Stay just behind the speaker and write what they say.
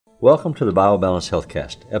Welcome to the BioBalance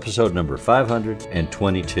HealthCast, episode number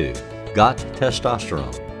 522. Got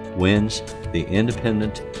Testosterone wins the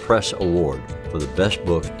Independent Press Award for the best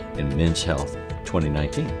book in men's health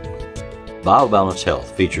 2019. BioBalance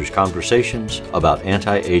Health features conversations about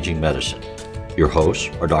anti-aging medicine. Your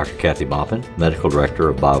hosts are Dr. Kathy Maupin, Medical Director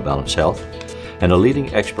of BioBalance Health, and a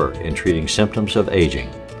leading expert in treating symptoms of aging,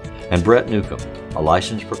 and Brett Newcomb, a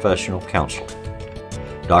licensed professional counselor.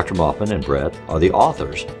 Dr. Maupin and Brett are the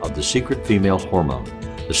authors of The Secret Female Hormone,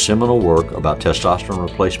 the seminal work about testosterone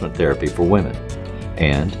replacement therapy for women,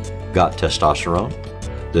 and Got Testosterone,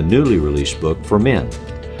 the newly released book for men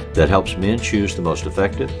that helps men choose the most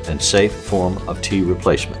effective and safe form of T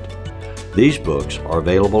replacement. These books are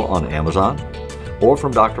available on Amazon or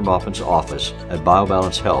from Dr. Maupin's office at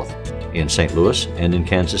BioBalance Health in St. Louis and in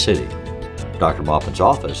Kansas City. Dr. Maupin's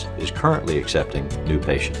office is currently accepting new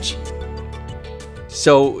patients.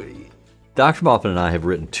 So, Dr. Maupin and I have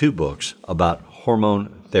written two books about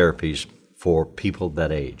hormone therapies for people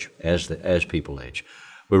that age, as people age.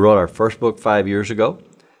 We wrote our first book 5 years ago.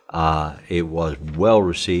 It was well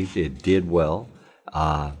received. It did well.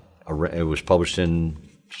 It was published in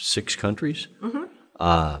 6 countries,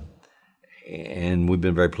 and we've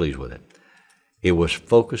been very pleased with it. It was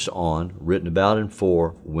focused on, written about, and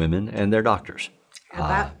for women and their doctors.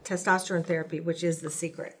 About testosterone therapy, which is the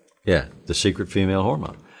secret. Yeah, the secret female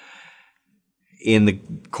hormone. In the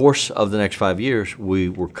course of the next 5 years, we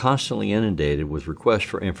were constantly inundated with requests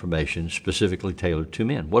for information specifically tailored to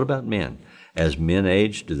men. What about men? As men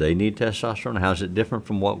age, do they need testosterone? How is it different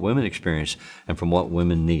from what women experience and from what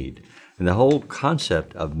women need? And the whole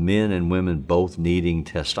concept of men and women both needing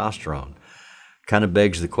testosterone kind of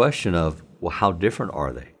begs the question of, well, how different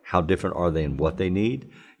are they? How different are they in what they need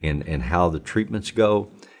and how the treatments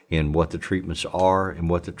go, in what the treatments are, and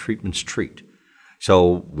what the treatments treat.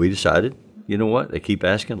 So we decided, you know what, they keep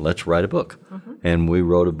asking, let's write a book. And we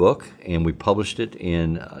wrote a book, and we published it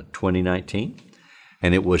in 2019,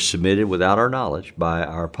 and it was submitted without our knowledge by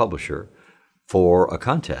our publisher for a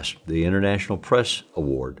contest, the International Press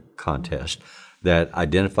Award contest, that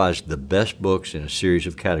identifies the best books in a series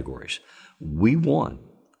of categories. We won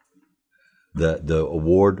the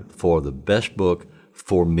award for the best book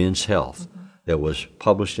for men's health that was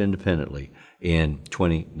published independently in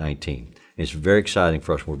 2019. It's very exciting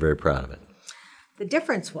for us. We're very proud of it. The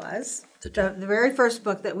difference was the very first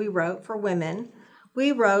book that we wrote for women,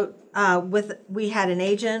 we wrote we had an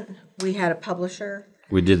agent, we had a publisher.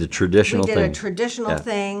 We did the traditional thing. We did a traditional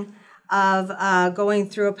thing of going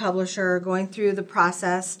through a publisher, going through the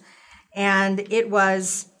process, and it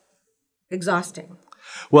was exhausting.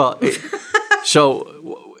 Well,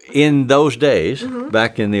 so in those days,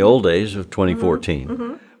 back in the old days of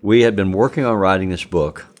 2014, we had been working on writing this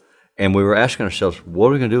book, and we were asking ourselves, what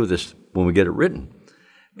are we going to do with this when we get it written?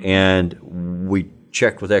 And we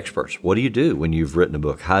checked with experts. What do you do when you've written a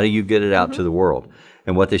book? How do you get it out to the world?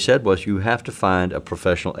 And what they said was you have to find a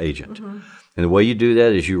professional agent. And the way you do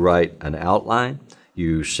that is you write an outline,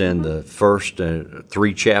 you send the first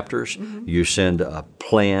 3 chapters, you send a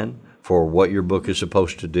plan for what your book is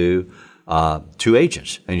supposed to do to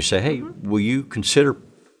agents. And you say, hey, will you consider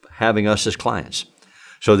having us as clients?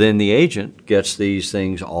 So then the agent gets these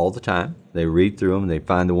things all the time. They read through them, and they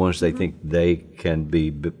find the ones they think they can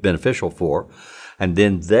be beneficial for. And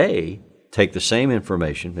then they take the same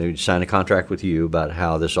information, they sign a contract with you about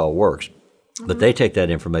how this all works, but they take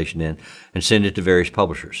that information in and send it to various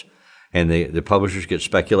publishers. And the publishers get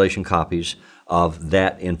speculation copies of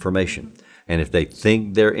that information. And if they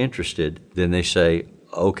think they're interested, then they say,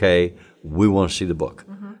 okay, we want to see the book.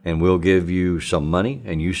 And we'll give you some money,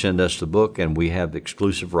 and you send us the book, and we have the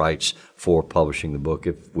exclusive rights for publishing the book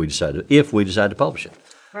if we decide to publish it.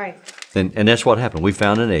 Right. And that's what happened. We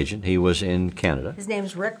found an agent. He was in Canada. His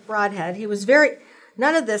name's Rick Broadhead. He was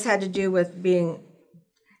none of this had to do with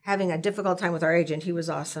having a difficult time with our agent. He was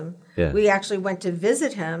awesome. Yeah. We actually went to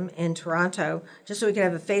visit him in Toronto just so we could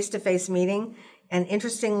have a face-to-face meeting. And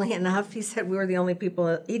interestingly enough, he said we were the only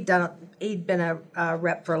people. He'd been a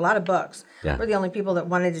rep for a lot of books. Yeah. We're the only people that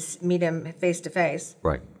wanted to meet him face to face.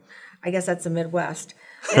 Right. I guess that's the Midwest.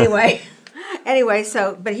 Anyway,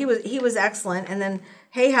 but he was excellent. And then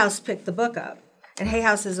Hay House picked the book up, and Hay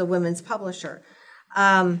House is a women's publisher,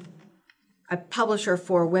 a publisher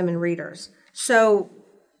for women readers. So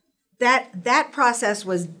that process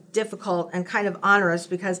was difficult and kind of onerous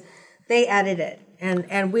because they edited.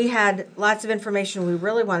 And we had lots of information we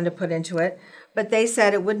really wanted to put into it, but they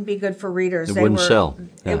said it wouldn't be good for readers. It wouldn't sell.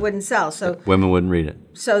 It wouldn't sell. So women wouldn't read it.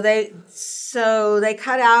 So they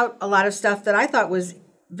cut out a lot of stuff that I thought was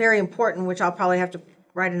very important, which I'll probably have to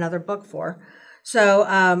write another book for.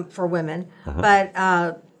 So for women,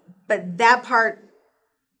 but but that part,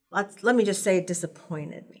 let me just say, it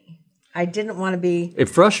disappointed me. I didn't want to be. It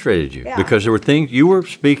frustrated you because there were things you were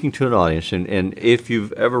speaking to an audience, and if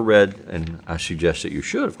you've ever read, and I suggest that you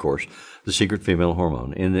should, of course, The Secret Female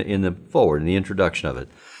Hormone, in the forward, in the introduction of it,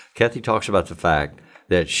 Kathy talks about the fact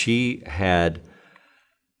that she had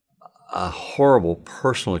a horrible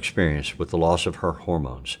personal experience with the loss of her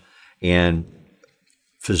hormones, and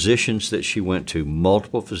physicians that she went to,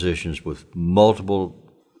 multiple physicians with multiple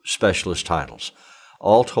specialist titles,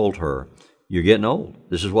 all told her, you're getting old.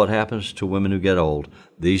 This is what happens to women who get old.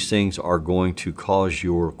 These things are going to cause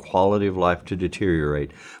your quality of life to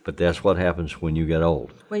deteriorate, but that's what happens when you get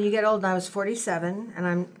old. When you get old, and I was 47,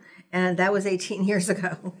 and that was 18 years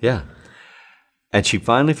ago. Yeah. And she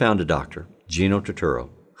finally found a doctor, Gino Turturro,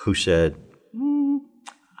 who said,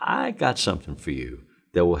 I got something for you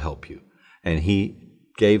that will help you. And he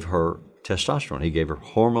gave her testosterone. He gave her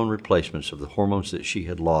hormone replacements of the hormones that she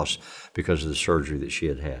had lost because of the surgery that she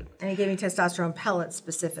had had. And he gave me testosterone pellets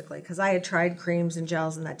specifically because I had tried creams and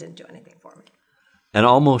gels and that didn't do anything for me. And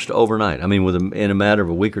almost overnight, I mean, in a matter of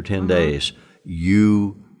a week or 10 days,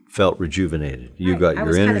 you felt rejuvenated. You got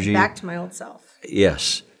your energy. I was kind of back to my old self.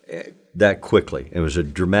 Yes, that quickly. It was a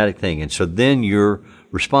dramatic thing. And so then your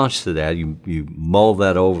response to that, you mull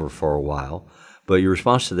that over for a while, but your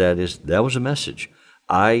response to that is, that was a message.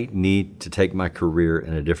 I need to take my career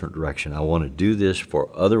in a different direction. I want to do this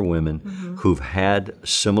for other women who've had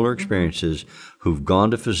similar experiences, who've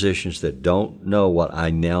gone to physicians that don't know what I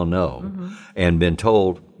now know, and been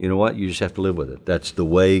told, you know what, you just have to live with it. That's the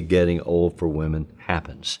way getting old for women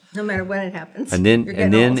happens. No matter when it happens. And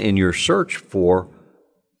then in your search for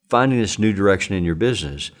finding this new direction in your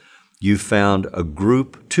business, you found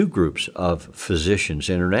two groups of physicians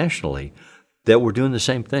internationally that were doing the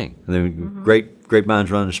same thing. And great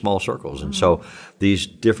minds run in small circles. And so these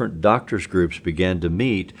different doctors groups began to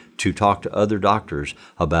meet to talk to other doctors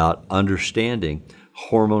about understanding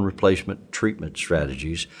hormone replacement treatment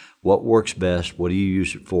strategies. What works best? What do you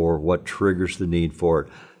use it for? What triggers the need for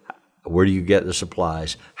it? Where do you get the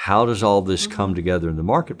supplies? How does all this come together in the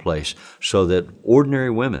marketplace so that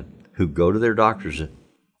ordinary women who go to their doctors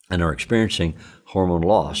and are experiencing hormone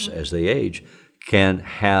loss as they age can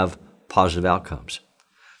have positive outcomes?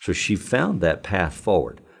 So she found that path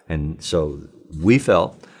forward. And so we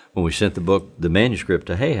felt when we sent the manuscript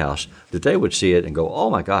to Hay House, that they would see it and go, oh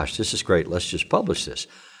my gosh, this is great, let's just publish this.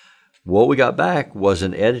 What we got back was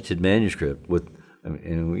an edited manuscript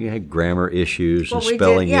and we had grammar issues and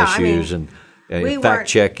spelling issues and fact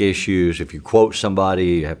check issues. If you quote somebody,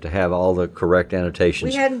 you have to have all the correct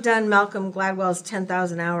annotations. We hadn't done Malcolm Gladwell's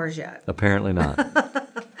 10,000 hours yet. Apparently not.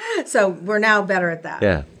 So we're now better at that.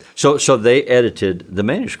 Yeah. So they edited the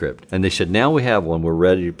manuscript, and they said, now we have one, we're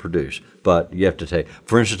ready to produce. But you have to take,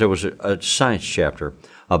 for instance, there was a science chapter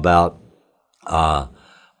about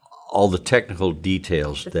all the technical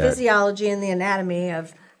details. The physiology and the anatomy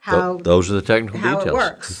of how... Those are the technical details. How it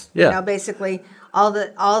works. Yeah. You know, basically, all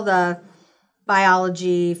the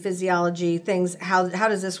biology, physiology, things, how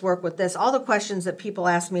does this work with this? All the questions that people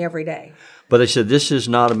ask me every day. But they said, this is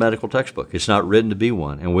not a medical textbook. It's not written to be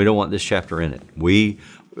one, and we don't want this chapter in it. We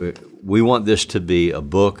want this to be a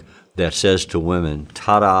book that says to women,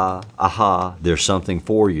 ta-da, aha, there's something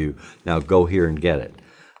for you. Now go here and get it.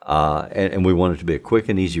 And we want it to be a quick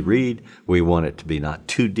and easy read. We want it to be not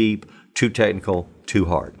too deep, too technical, too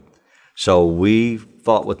hard. So we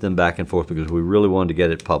fought with them back and forth because we really wanted to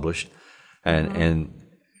get it published and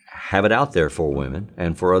have it out there for women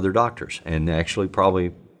and for other doctors. And actually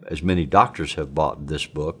probably as many doctors have bought this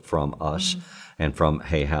book from us and from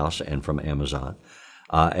Hay House and from Amazon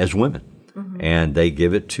as women. And they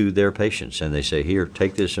give it to their patients, and they say, here,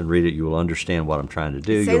 take this and read it. You will understand what I'm trying to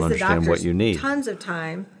do. You'll understand what you need. Tons of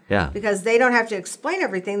time. Yeah. Because they don't have to explain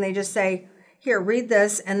everything. They just say, here, read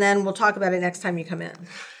this, and then we'll talk about it next time you come in.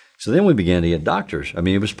 So then we began to get doctors. I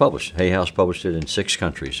mean, it was published. Hay House published it in 6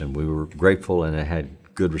 countries, and we were grateful, and it had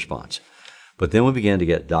good response. But then we began to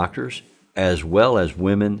get doctors as well as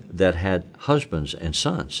women that had husbands and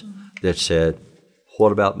sons that said,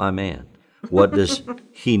 what about my man? What does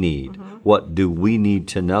he need? What do we need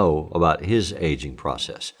to know about his aging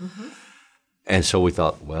process? And so we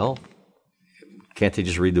thought, well, can't they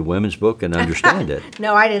just read the women's book and understand it?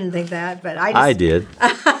 No, I didn't think that, but I did.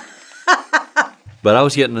 But I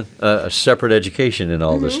was getting a separate education in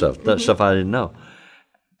all this stuff, stuff I didn't know.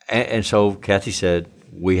 And so Kathy said,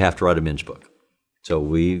 we have to write a men's book. So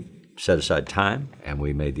we set aside time, and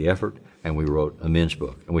we made the effort, and we wrote a men's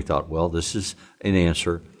book. And we thought, well, this is an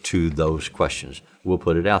answer to those questions. We'll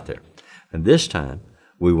put it out there. And this time,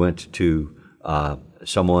 we went to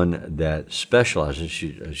someone that specializes,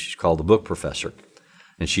 she's called the book professor,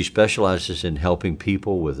 and she specializes in helping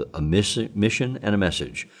people with a mission and a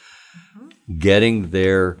message, getting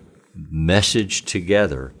their message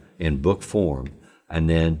together in book form, and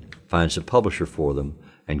then finds a publisher for them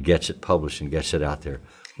and gets it published and gets it out there.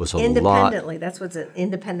 Was a independently. That's what an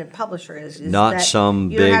independent publisher is not that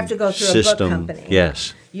some you big don't have to go through system. a book company.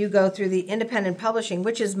 Yes. You go through the independent publishing,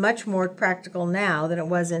 which is much more practical now than it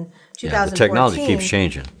was in 2014. Yeah, the technology keeps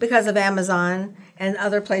changing. Because of Amazon and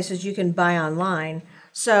other places you can buy online.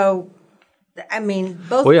 So, I mean,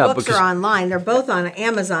 both books are online. They're both on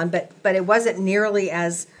Amazon, but it wasn't nearly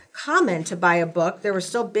as common to buy a book. There were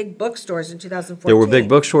still big bookstores in 2014. There were big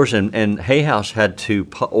bookstores, and Hay House had to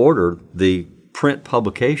order the print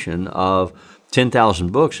publication of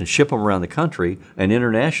 10,000 books and ship them around the country and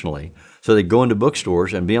internationally. So they'd go into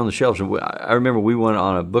bookstores and be on the shelves. And I remember we went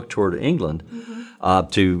on a book tour to England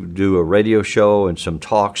to do a radio show and some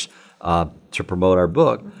talks to promote our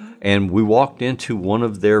book. And we walked into one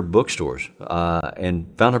of their bookstores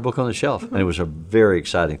and found our book on the shelf. And it was a very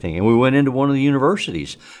exciting thing. And we went into one of the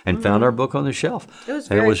universities and found our book on the shelf. It was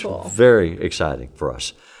very cool. It was very exciting for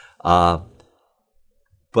us.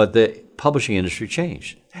 But the publishing industry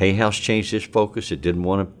changed. Hay House changed its focus. It didn't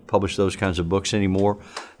want to publish those kinds of books anymore.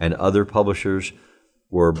 And other publishers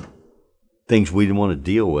were things we didn't want to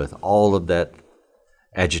deal with, all of that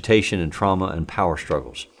agitation and trauma and power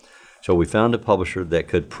struggles. So we found a publisher that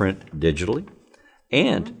could print digitally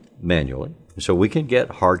and manually. So we can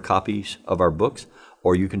get hard copies of our books,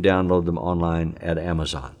 or you can download them online at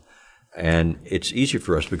Amazon. And it's easy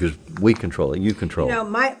for us because we control it, you control it. You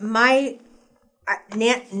know,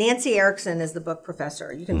 Nancy Erickson is the book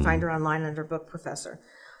professor. You can find her online under book professor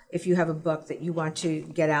if you have a book that you want to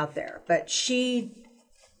get out there. But she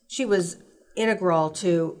was integral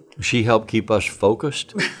to. She helped keep us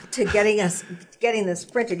focused to getting this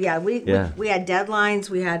printed. Yeah, we had deadlines.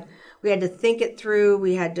 We had to think it through.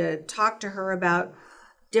 We had to talk to her about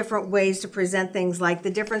different ways to present things, like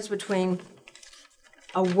the difference between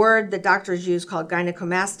a word that doctors use called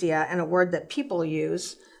gynecomastia and a word that people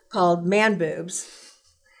use called man boobs.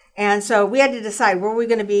 And so we had to decide, were we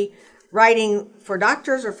going to be writing for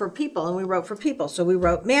doctors or for people? And we wrote for people. So we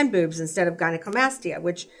wrote man boobs instead of gynecomastia,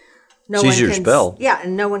 which no one can spell. Yeah,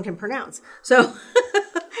 and no one can pronounce. So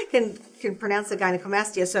can pronounce the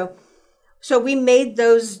gynecomastia. So we made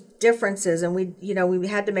those differences, and we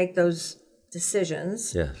had to make those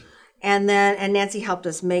decisions. Yes. And Nancy helped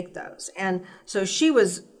us make those. And so she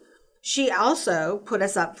also put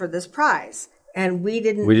us up for this prize. And we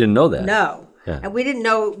didn't know that. No. Yeah. And we didn't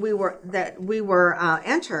know we were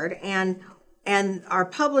entered, and our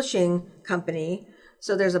publishing company.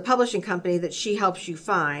 So there's a publishing company that she helps you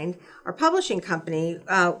find. Our publishing company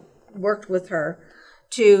worked with her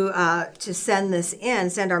to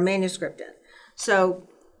send our manuscript in. So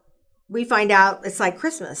we find out it's like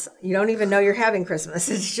Christmas. You don't even know you're having Christmas.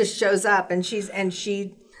 It just shows up, and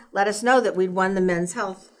she let us know that we'd won the Men's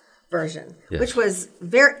Health version, yes. Which was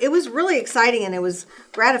it was really exciting, and it was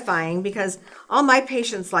gratifying because all my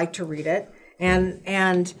patients like to read it,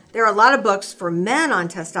 and there are a lot of books for men on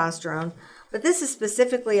testosterone, but this is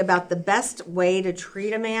specifically about the best way to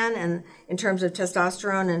treat a man, and in terms of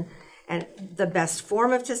testosterone and the best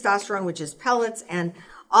form of testosterone, which is pellets, and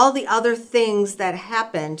all the other things that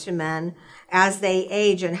happen to men as they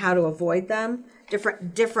age and how to avoid them. It's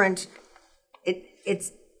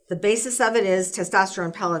the basis of it is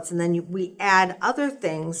testosterone pellets, and then we add other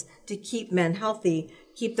things to keep men healthy,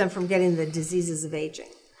 keep them from getting the diseases of aging.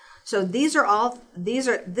 So this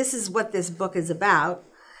is what this book is about.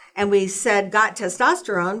 And we said got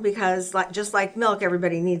testosterone because just like milk,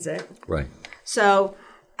 everybody needs it. Right. So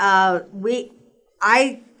I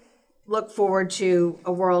look forward to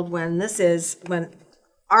a world when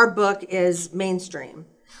our book is mainstream,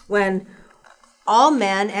 when all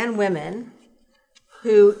men and women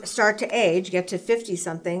who start to age, get to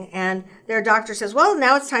 50-something, and their doctor says, well,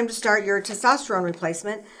 now it's time to start your testosterone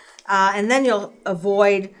replacement, and then you'll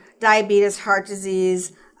avoid diabetes, heart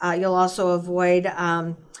disease, you'll also avoid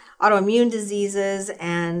autoimmune diseases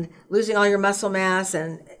and losing all your muscle mass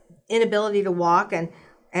and inability to walk, and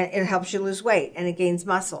it helps you lose weight, and it gains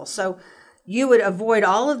muscle. So you would avoid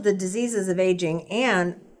all of the diseases of aging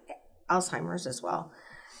and Alzheimer's as well.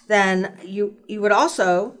 Then you would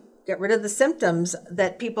also get rid of the symptoms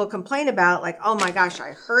that people complain about, like, oh my gosh,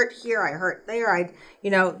 I hurt here, I hurt there,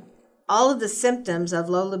 all of the symptoms of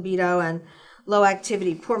low libido and low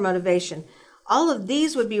activity, poor motivation. All of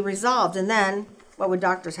these would be resolved, and then what would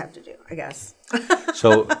doctors have to do, I guess?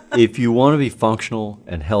 So if you want to be functional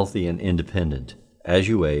and healthy and independent as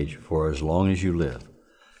you age for as long as you live,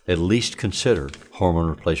 at least consider hormone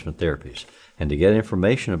replacement therapies. And to get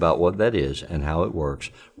information about what that is and how it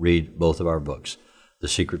works, read both of our books, The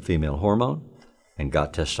Secret Female Hormone and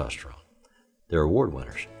Got Testosterone. They're award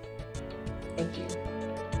winners. Thank you.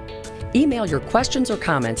 Email your questions or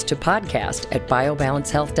comments to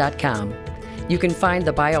podcast@biobalancehealth.com. You can find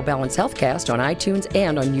the BioBalance Healthcast on iTunes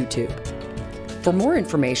and on YouTube. For more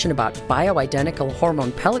information about bioidentical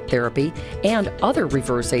hormone pellet therapy and other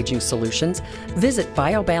reverse aging solutions, visit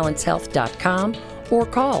biobalancehealth.com or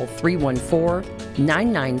call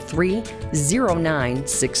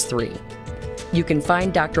 314-993-0963. You can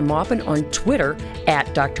find Dr. Maupin on Twitter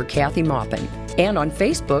at Dr. Kathy Maupin and on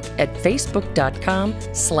Facebook at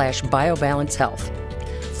facebook.com/biobalancehealth.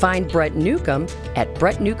 Find Brett Newcomb at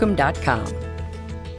brettnewcomb.com.